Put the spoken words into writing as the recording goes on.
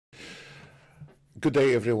Good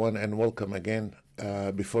day, everyone, and welcome again.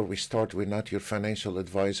 Before we start, we're not your financial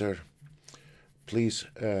advisor. Please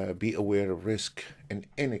be aware of risk in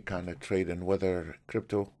any kind of trade, and whether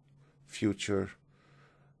crypto, future,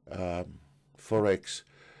 forex.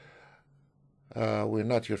 We're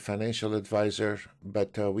not your financial advisor,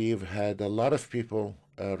 but we've had a lot of people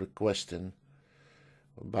requesting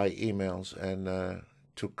by emails and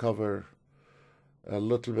to cover a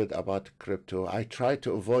little bit about crypto. I try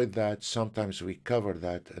to avoid that. Sometimes we cover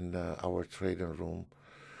that in our trading room.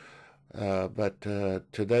 But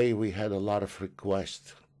today we had a lot of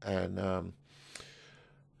requests, and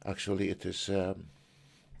actually it is,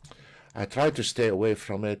 I try to stay away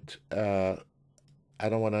from it. I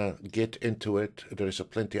don't want to get into it. There is a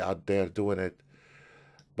plenty out there doing it.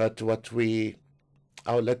 But let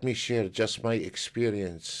me share just my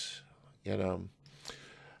experience,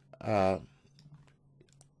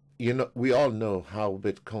 we all know how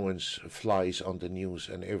Bitcoin's flies on the news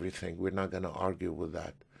and everything. We're not going to argue with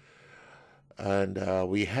that. And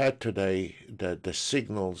we had today the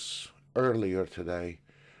signals earlier today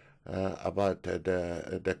about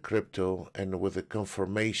the crypto, and with the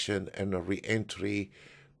confirmation and the re-entry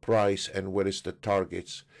price and what is the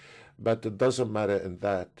targets. But it doesn't matter in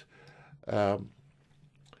that.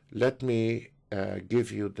 Let me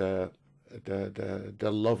give you the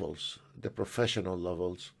levels, the professional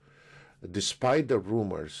levels. Despite the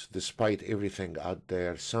rumors, despite everything out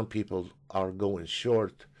there, some people are going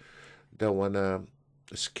short. They want to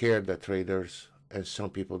scare the traders, and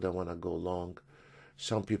some people don't want to go long.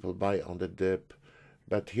 Some people buy on the dip.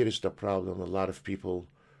 But here is the problem. A lot of people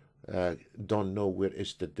don't know where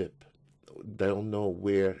is the dip. They don't know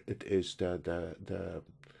where it is the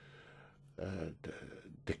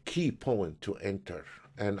key point to enter.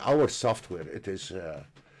 And our software, it is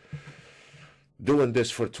doing this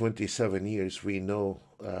for 27 years, we know,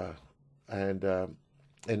 and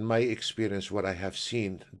in my experience, what I have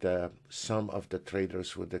seen, some of the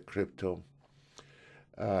traders with the crypto,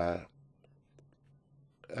 they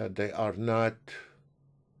are not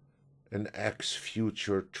an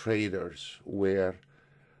ex-future traders, where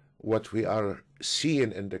what we are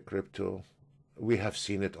seeing in the crypto, we have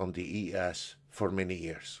seen it on the ES for many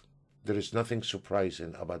years. There is nothing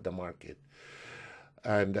surprising about the market.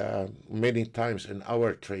 And many times in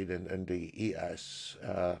our trading in the ES,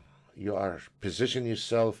 you are position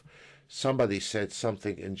yourself. Somebody said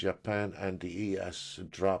something in Japan and the ES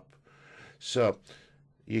drop. So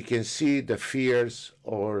you can see the fears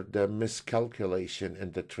or the miscalculation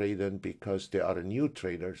in the trading, because they are new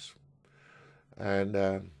traders, and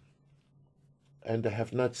they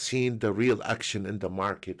have not seen the real action in the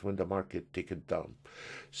market when the market take it down.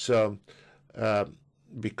 So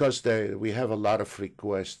because we have a lot of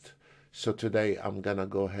requests, so today I'm gonna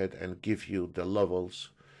go ahead and give you the levels,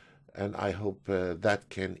 and I hope that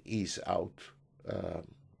can ease out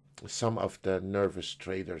some of the nervous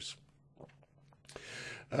traders.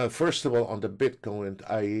 First of all, on the Bitcoin,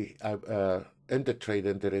 in the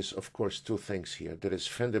trading, there is, of course, two things here. There is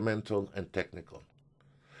fundamental and technical.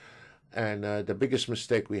 And the biggest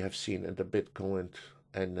mistake we have seen in the Bitcoin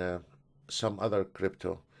and some other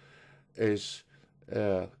crypto is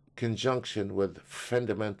conjunction with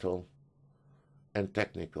fundamental and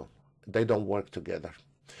technical. They don't work together.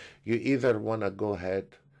 You either want to go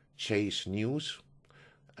ahead, chase news,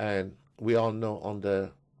 and we all know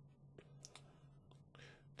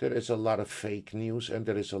there is a lot of fake news and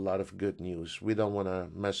there is a lot of good news. We don't want to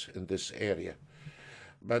mess in this area.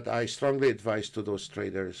 But I strongly advise to those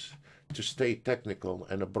traders to stay technical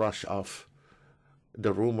and brush off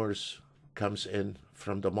the rumors comes in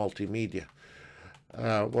from the multimedia.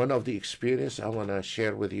 One of the experience I want to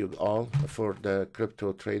share with you all for the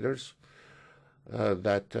crypto traders,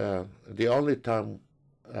 that the only time,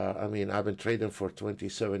 I've been trading for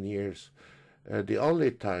 27 years, the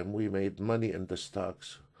only time we made money in the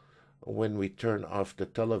stocks when we turn off the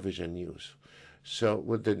television news. So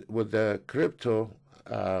with the crypto,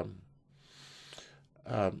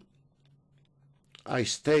 I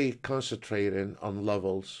stay concentrating on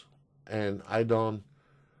levels, and I don't.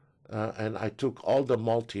 And I took all the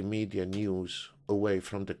multimedia news away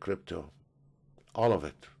from the crypto, all of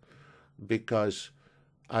it, because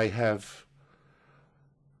I have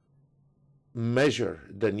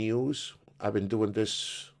measured the news. I've been doing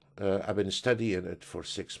this, I've been studying it for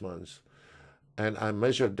 6 months, and I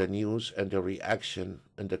measured the news and the reaction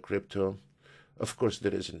in the crypto. Of course,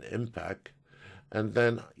 there is an impact. And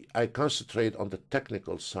then I concentrate on the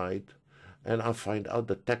technical side, and I find out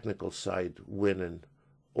the technical side winning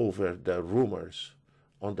over the rumors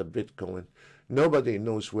on the Bitcoin. Nobody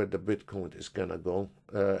knows where the Bitcoin is gonna go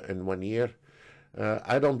in 1 year.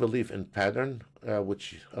 I don't believe in pattern,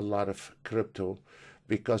 which a lot of crypto,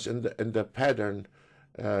 because in the pattern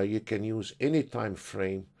you can use any time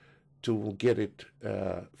frame to get it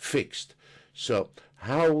fixed. So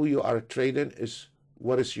how you are trading is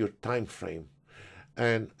what is your time frame,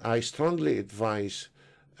 and I strongly advise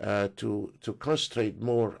to concentrate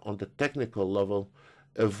more on the technical level.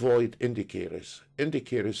 Avoid indicators.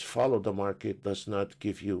 Indicators follow the market, does not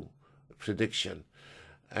give you prediction.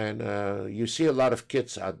 And you see a lot of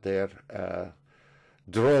kids out there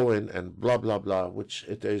drawing and blah blah blah, which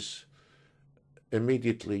it is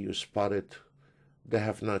immediately you spot it. They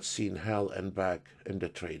have not seen hell and back in the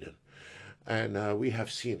trading, and we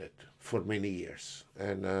have seen it for many years.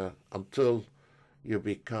 And until you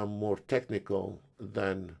become more technical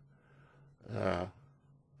than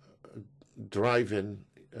driving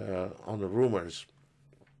on the rumors.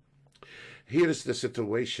 Here is the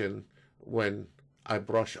situation when I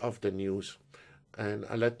brush off the news, and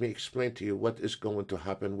let me explain to you what is going to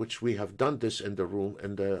happen, which we have done this in the room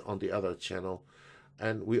and on the other channel,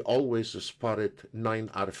 and we always spot it 9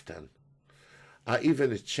 out of 10. I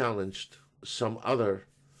even challenged some other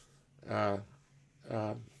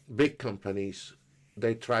big companies.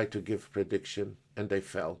 They tried to give prediction and they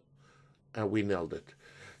fell, and we nailed it.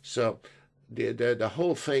 So the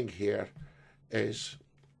whole thing here is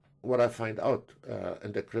what I find out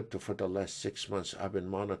in the crypto for the last 6 months. I've been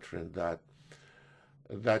monitoring that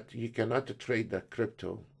you cannot trade the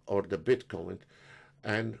crypto or the Bitcoin.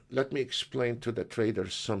 And let me explain to the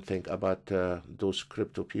traders something about those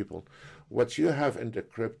crypto people. What you have in the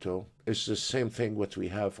crypto is the same thing what we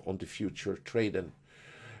have on the future trading.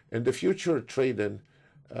 In the future trading,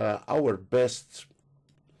 our best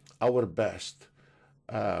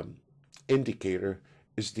indicator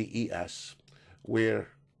is the ES, where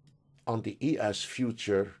on the ES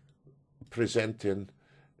future presenting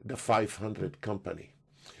the 500 company.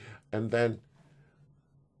 And then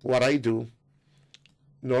what I do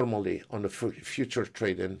normally on the future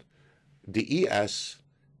trading, the ES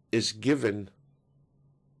is given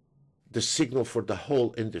the signal for the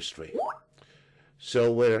whole industry.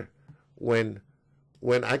 So when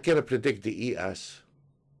I can predict the ES,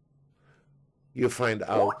 you find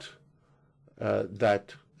out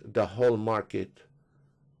that the whole market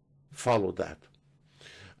follow that.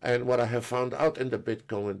 And what I have found out in the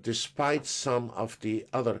Bitcoin, despite some of the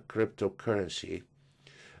other cryptocurrency,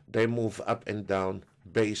 they move up and down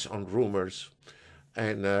based on rumors.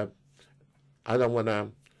 And I don't want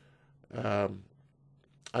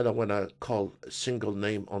to call a single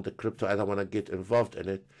name on the crypto. I don't want to get involved in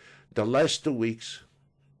it. The last 2 weeks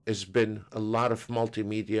has been a lot of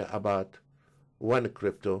multimedia about one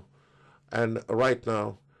crypto, and right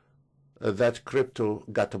now that crypto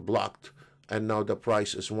got blocked, and now the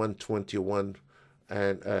price is 121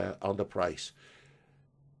 and on the price.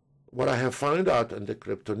 What I have found out in the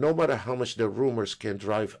crypto, no matter how much the rumors can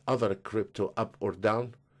drive other crypto up or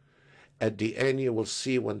down, at the end you will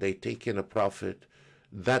see when they take in a profit,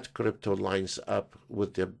 that crypto lines up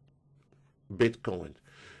with the Bitcoin.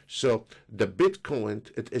 So the Bitcoin,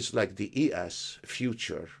 it is like the ES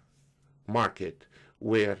future market,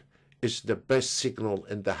 where is the best signal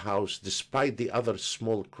in the house despite the other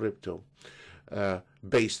small crypto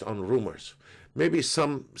based on rumors. Maybe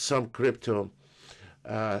some crypto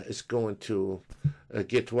is going to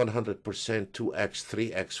get 100%, 2x,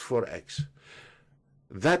 3x, 4x.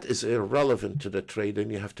 That is irrelevant to the trade,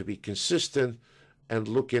 and you have to be consistent and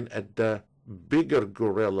looking at the bigger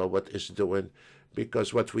gorilla what is doing,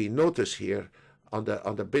 because what we notice here on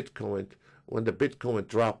the Bitcoin, when the Bitcoin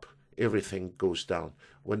drop, everything goes down.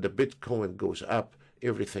 When the Bitcoin goes up,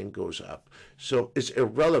 everything goes up. So it's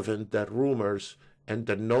irrelevant that rumors and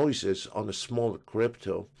the noises on a small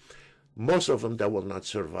crypto, most of them, they will not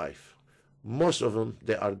survive. Most of them,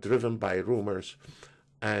 they are driven by rumors,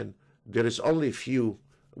 and there is only few,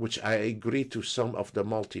 which I agree to some of the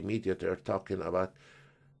multimedia they're talking about,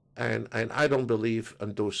 and I don't believe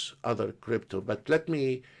in those other crypto. But let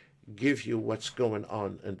me give you what's going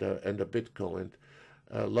on in the Bitcoin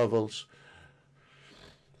levels.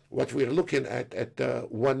 What we're looking at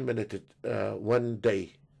 1 minute, 1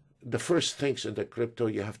 day. The first things in the crypto,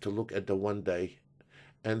 you have to look at the 1 day,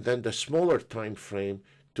 and then the smaller time frame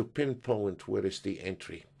to pinpoint where is the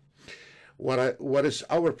entry. What is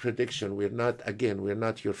our prediction? We're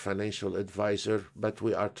not your financial advisor, but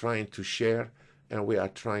we are trying to share, and we are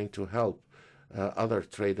trying to help other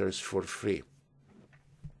traders for free.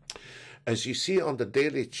 As you see on the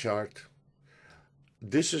daily chart,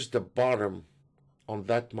 this is the bottom on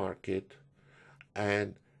that market,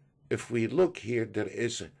 and if we look here, there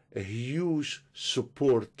is a huge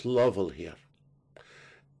support level here.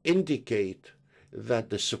 Indicate that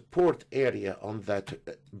the support area on that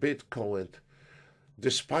Bitcoin,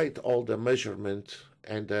 despite all the measurement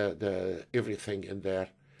and the everything in there,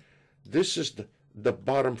 this is the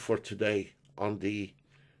bottom for today on the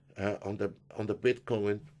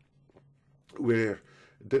Bitcoin, where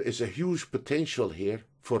there is a huge potential here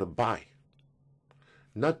for a buy.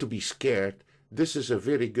 Not to be scared. This is a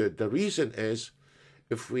very good. The reason is,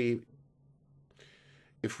 if we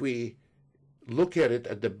look at it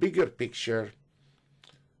at the bigger picture,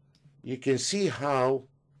 you can see how,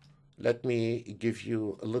 let me give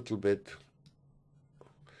you a little bit,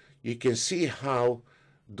 you can see how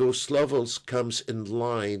those levels comes in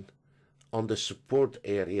line on the support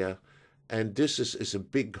area, and this is a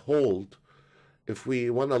big hold. If we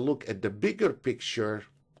want to look at the bigger picture,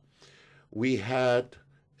 we had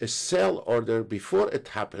a sell order before it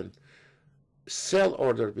happened,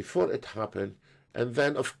 and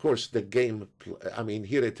then of course the game, I mean,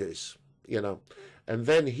 here it is, and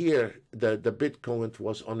then here the Bitcoin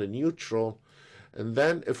was on a neutral, and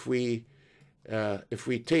then if we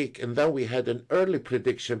take, and then we had an early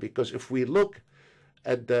prediction, because if we look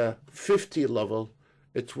at the 50 level,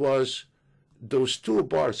 it was those two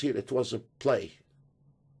bars here, it was a play,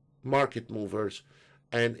 market movers,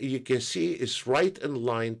 and you can see it's right in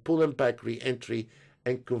line, pulling back re-entry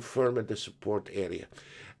and confirming the support area,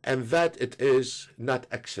 and that it is not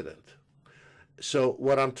accident. So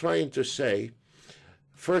what I'm trying to say,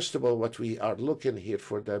 first of all, what we are looking here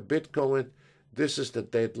for the Bitcoin, this is the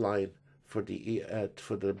deadline for the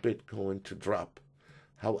Bitcoin to drop.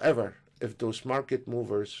 However, if those market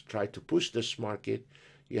movers try to push this market,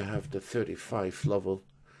 you have the 35 level.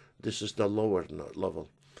 This is the lower level.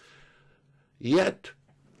 Yet,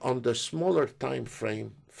 on the smaller time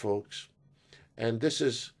frame, folks, and this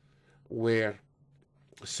is where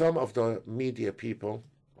some of the media people,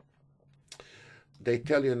 they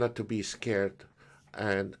tell you not to be scared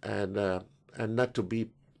and not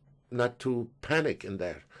to panic in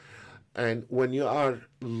there. And when you are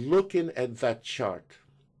looking at that chart,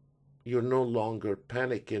 you're no longer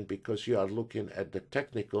panicking, because you are looking at the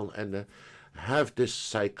technical and have this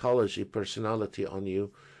psychology, personality on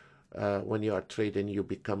you. When you are trading, you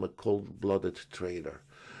become a cold-blooded trader,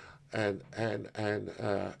 and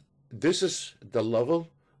this is the level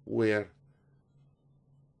where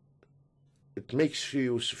it makes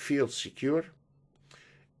you feel secure.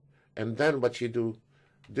 And then what you do,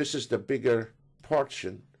 this is the bigger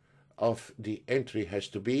portion of the entry has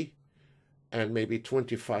to be, and maybe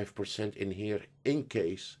 25% in here in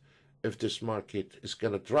case if this market is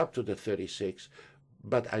going to drop to the 36,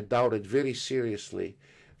 but I doubt it very seriously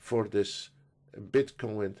for this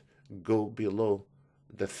Bitcoin go below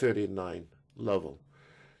the 39 level.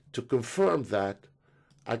 To confirm that,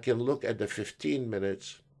 I can look at the 15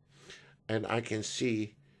 minutes and I can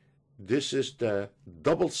see this is the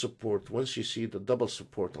double support. Once you see the double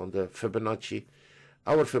support on the Fibonacci,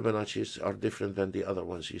 our Fibonacci's are different than the other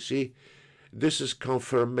ones you see. This is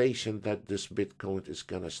confirmation that this Bitcoin is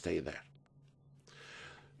going to stay there.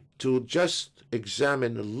 To just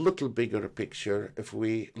examine a little bigger picture, if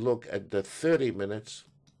we look at the 30 minutes,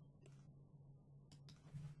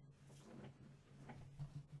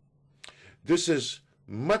 this is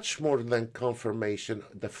much more than confirmation.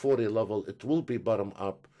 The 40 level, it will be bottom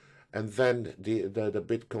up, and then the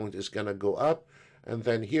Bitcoin is going to go up, and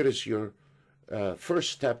then here is your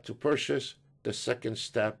first step to purchase. The second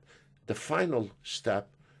step, the final step,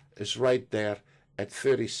 is right there at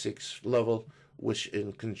 36 level, which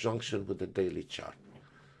in conjunction with the daily chart.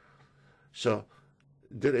 So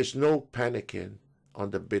there is no panicking on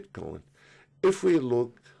the Bitcoin. If we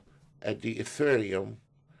look at the Ethereum,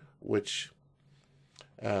 which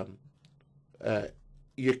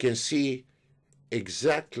you can see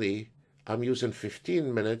exactly, I'm using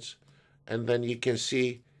 15 minutes, and then you can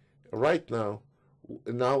see right now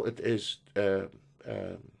it is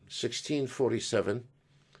 1647,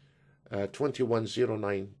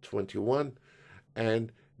 210921,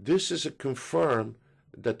 and this is a confirm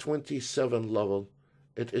the 27 level.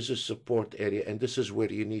 It is a support area, and this is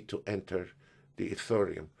where you need to enter the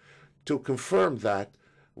Ethereum. To confirm that,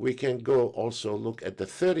 we can go also look at the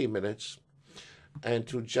 30 minutes and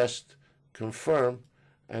to just confirm,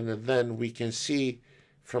 and then we can see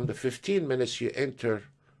from the 15 minutes you enter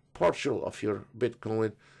partial of your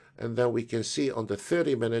Bitcoin, and then we can see on the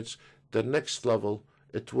 30 minutes the next level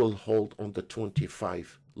it will hold on the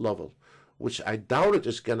 25 level, which I doubt it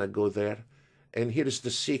is gonna go there. And here is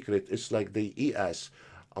the secret. It's like the ES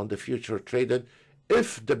on the future trading.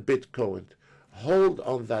 If the Bitcoin hold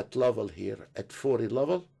on that level here at 40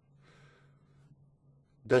 level,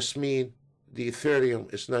 does mean the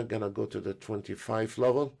Ethereum is not gonna go to the 25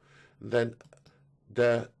 level, then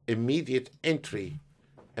the immediate entry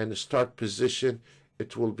and start position,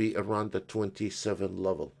 it will be around the 27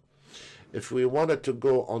 level. If we wanted to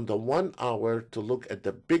go on the 1 hour to look at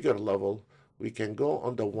the bigger level, we can go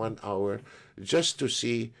on the 1 hour just to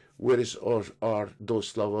see where are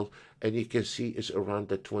those level, and you can see it's around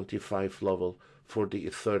the 25 level for the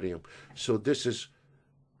Ethereum. So this is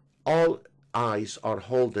all eyes are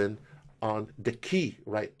holding on the key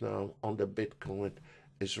right now on the Bitcoin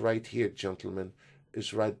is right here, gentlemen,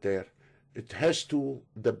 is right there. It has to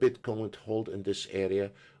the Bitcoin hold in this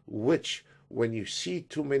area, which when you see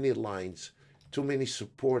too many lines, too many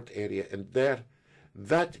support area in there,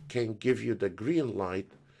 that can give you the green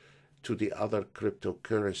light to the other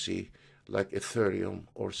cryptocurrency like Ethereum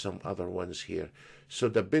or some other ones here. So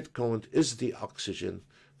the Bitcoin is the oxygen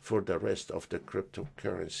for the rest of the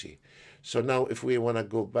cryptocurrency. So now if we want to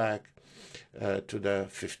go back to the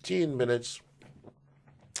 15 minutes,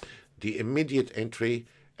 the immediate entry,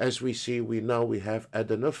 as we see, we have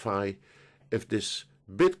identified if this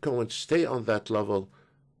Bitcoin stay on that level,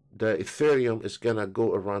 the Ethereum is going to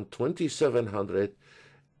go around 2,700.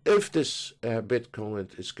 If this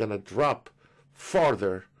Bitcoin is going to drop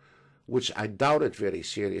farther, which I doubt it very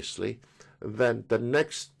seriously, then the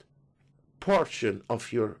next portion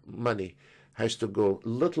of your money has to go a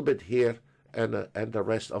little bit here and the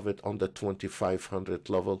rest of it on the 2,500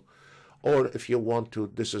 level. Or if you want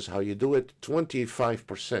to, this is how you do it,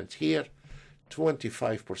 25% here,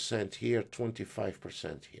 25% here,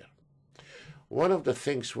 25% here. One of the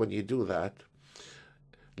things when you do that,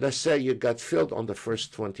 let's say you got filled on the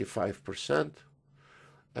first 25%,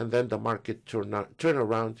 and then the market turn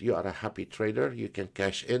around, you are a happy trader, you can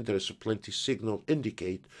cash in, there is a plenty signal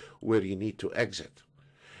indicate where you need to exit.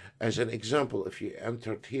 As an example, if you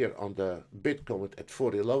entered here on the Bitcoin at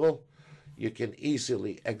 40 level, you can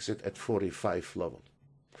easily exit at 45 level.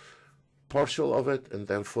 Partial of it, and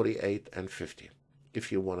then 48 and 50,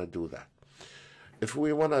 if you want to do that. If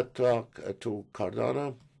we want to talk to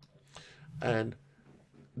Cardano, and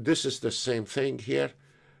this is the same thing here,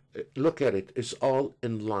 look at it, it's all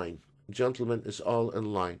in line. Gentlemen, it's all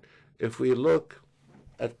in line. If we look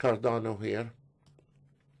at Cardano here,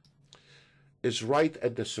 it's right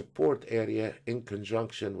at the support area in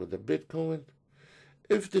conjunction with the Bitcoin.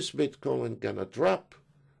 If this Bitcoin gonna drop,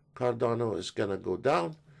 Cardano is gonna go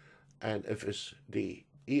down, and if it's the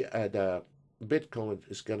Bitcoin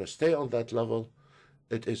is gonna stay on that level,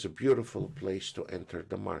 it is a beautiful place to enter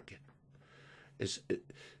the market. It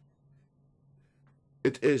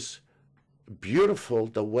is beautiful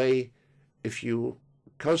the way if you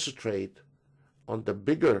concentrate on the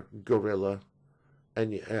bigger gorilla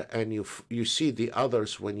and you see the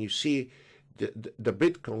others, when you see the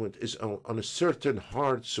Bitcoin is on a certain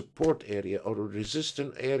hard support area or a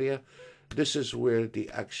resistant area, this is where the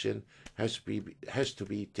action has to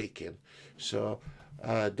be taken. So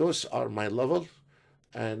those are my levels,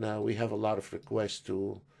 and we have a lot of requests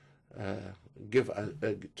to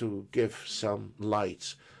give some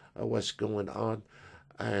lights what's going on,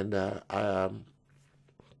 and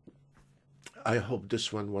I hope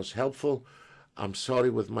this one was helpful. I'm sorry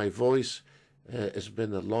with my voice. It's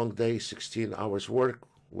been a long day, 16 hours work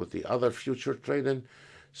with the other future trading.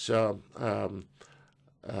 So,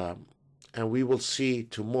 and we will see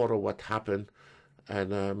tomorrow what happened,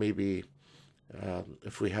 and maybe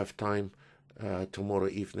if we have time tomorrow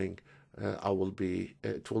evening,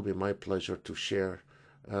 it will be my pleasure to share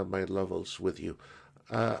my levels with you.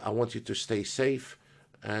 I want you to stay safe,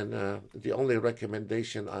 and the only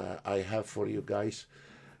recommendation I have for you guys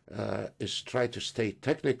is try to stay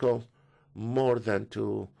technical more than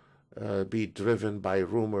to be driven by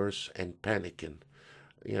rumors and panicking.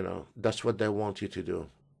 You know, that's what they want you to do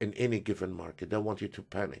in any given market. They want you to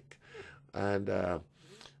panic, and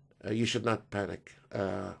you should not panic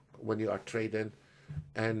when you are trading.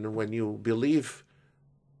 And when you believe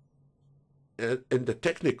in the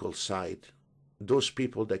technical side, those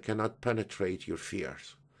people, they cannot penetrate your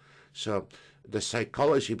fears. So the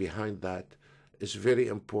psychology behind that is very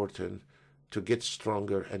important to get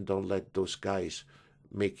stronger, and don't let those guys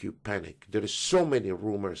make you panic. There is so many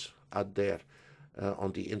rumors out there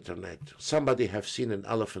on the internet. Somebody have seen an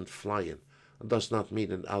elephant flying. It does not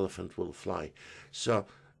mean an elephant will fly. So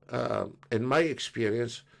in my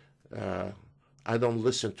experience, I don't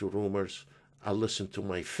listen to rumors. I listen to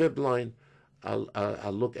my fib line. I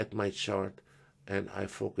look at my chart, and I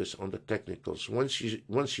focus on the technicals. Once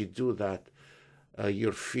you do that,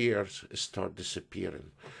 your fears start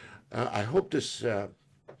disappearing. I hope this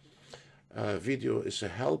video is a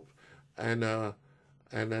help, and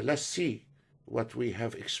let's see what we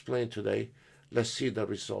have explained today. Let's see the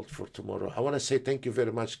result for tomorrow. I want to say thank you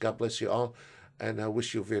very much. God bless you all, and I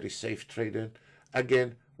wish you very safe trading.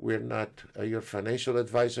 Again, we're not your financial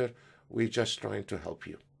advisor. We're just trying to help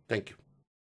you. Thank you.